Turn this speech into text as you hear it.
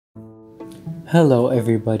Hello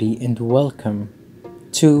everybody and welcome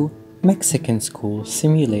to Mexican School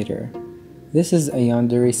Simulator. This is a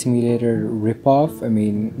Yandere simulator ripoff. I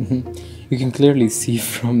mean, you can clearly see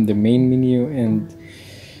from the main menu and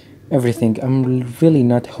everything. I'm really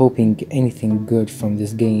not hoping anything good from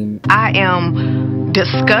this game. I am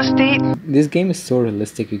disgusted. This game is so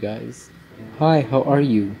realistic, you guys. Hi, how are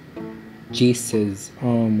you? Jesus,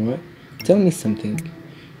 what? Tell me something.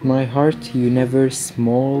 My heart, you never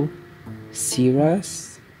small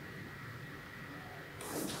serious?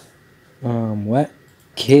 What?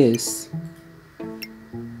 Kiss?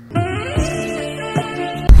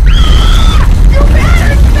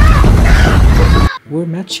 We're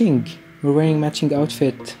matching. We're wearing matching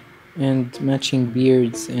outfit and matching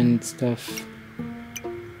beards and stuff.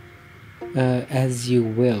 As you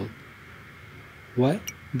will. What?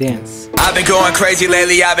 Dance. I've been going crazy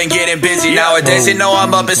lately, I've been getting busy nowadays. You know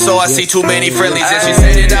I'm up and so I see too many friendlies. And she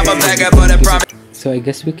said that I'm a beggar, but I promise. So I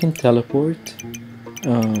guess we can teleport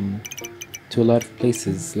to a lot of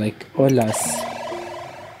places like Olas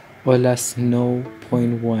no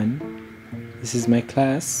point 1. This is my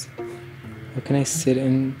class. How can I sit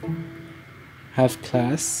and have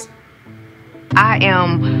class?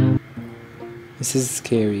 This is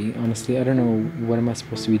scary, honestly. I don't know what am I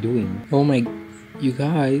supposed to be doing. Oh my, you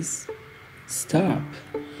guys, stop.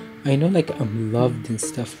 I know like I'm loved and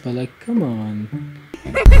stuff, but like, come on.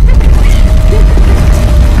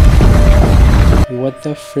 What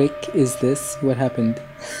the frick is this? What happened?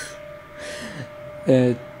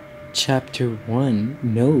 Chapter 1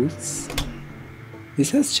 notes.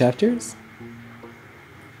 This has chapters?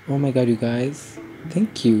 Oh my god, you guys.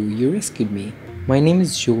 Thank you, you rescued me. My name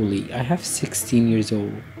is Julie. I have 16 years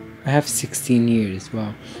old. I have 16 years,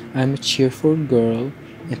 wow. I'm a cheerful girl,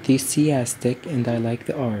 enthusiastic, and I like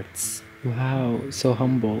the arts. Wow, so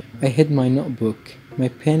humble. I hid my notebook, my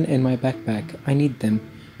pen, and my backpack. I need them,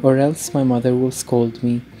 or else my mother will scold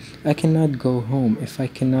me. I cannot go home if I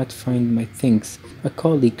cannot find my things. A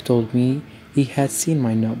colleague told me he had seen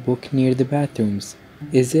my notebook near the bathrooms.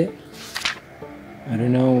 Is it? I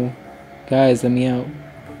don't know. Guys, let me out.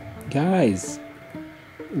 Guys!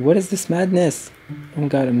 What is this madness? Oh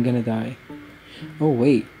god, I'm gonna die. Oh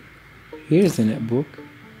wait, here's a notebook.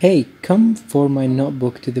 Hey, come for my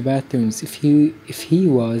notebook to the bathrooms if he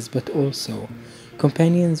was, but also.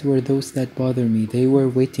 Companions were those that bother me. They were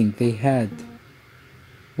waiting, they had.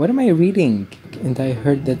 What am I reading? And I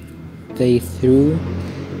heard that they threw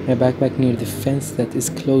my backpack near the fence that is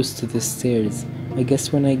close to the stairs. I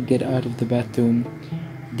guess when I get out of the bathroom,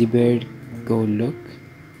 the bear go look.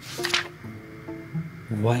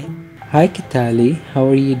 What? Hi Kitali, how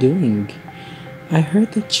are you doing? I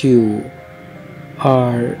heard that you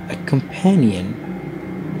are a companion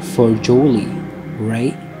for Jolie,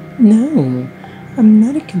 right? No, I'm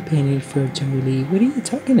not a companion for Jolie. What are you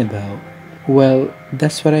talking about? Well,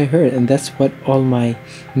 that's what I heard, and that's what all my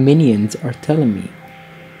minions are telling me.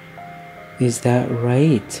 Is that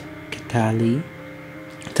right, Kitali?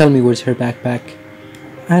 Tell me, where's her backpack?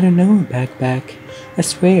 I don't know, backpack. I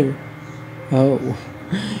swear. Oh.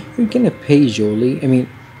 You're gonna pay, Jolie. I mean,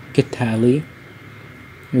 Kitali.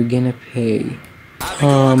 You're gonna pay.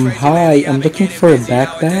 Hi, I'm looking for a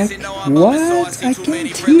backpack. What? I can't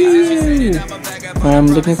hear you. I'm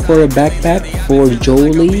looking for a backpack for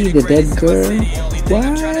Jolie, the dead girl.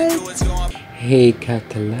 What? Hey,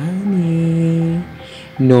 Katalani.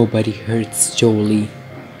 Nobody hurts Jolie.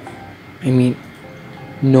 I mean,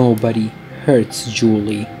 nobody hurts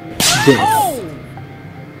Julie. This.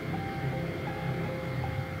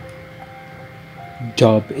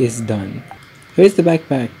 Job is done. Here's the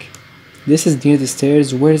backpack. This is near the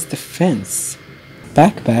stairs. Where's the fence?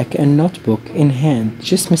 Backpack and notebook in hand.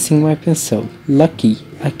 Just missing my pencil. Lucky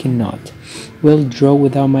I cannot. Will draw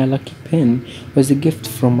without my lucky pen was a gift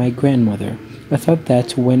from my grandmother. I thought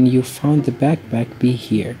that when you found the backpack be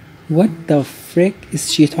here. What the frick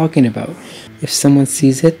is she talking about? If someone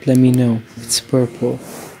sees it, let me know. It's purple.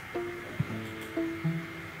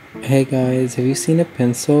 Hey guys, have you seen a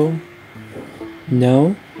pencil?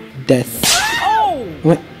 No? Death. Oh!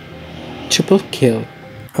 What? Triple kill.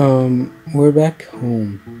 We're back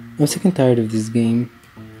home. I'm sick and tired of this game.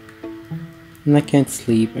 And I can't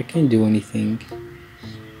sleep. I can't do anything.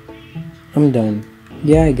 I'm done.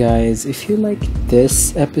 Yeah guys, if you like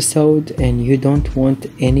this episode and you don't want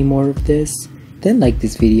any more of this, then like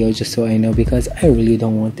this video just so I know, because I really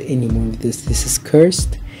don't want any more of this. This is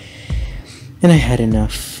cursed. And I had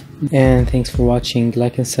enough. And thanks for watching.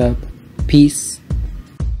 Like and sub. Peace.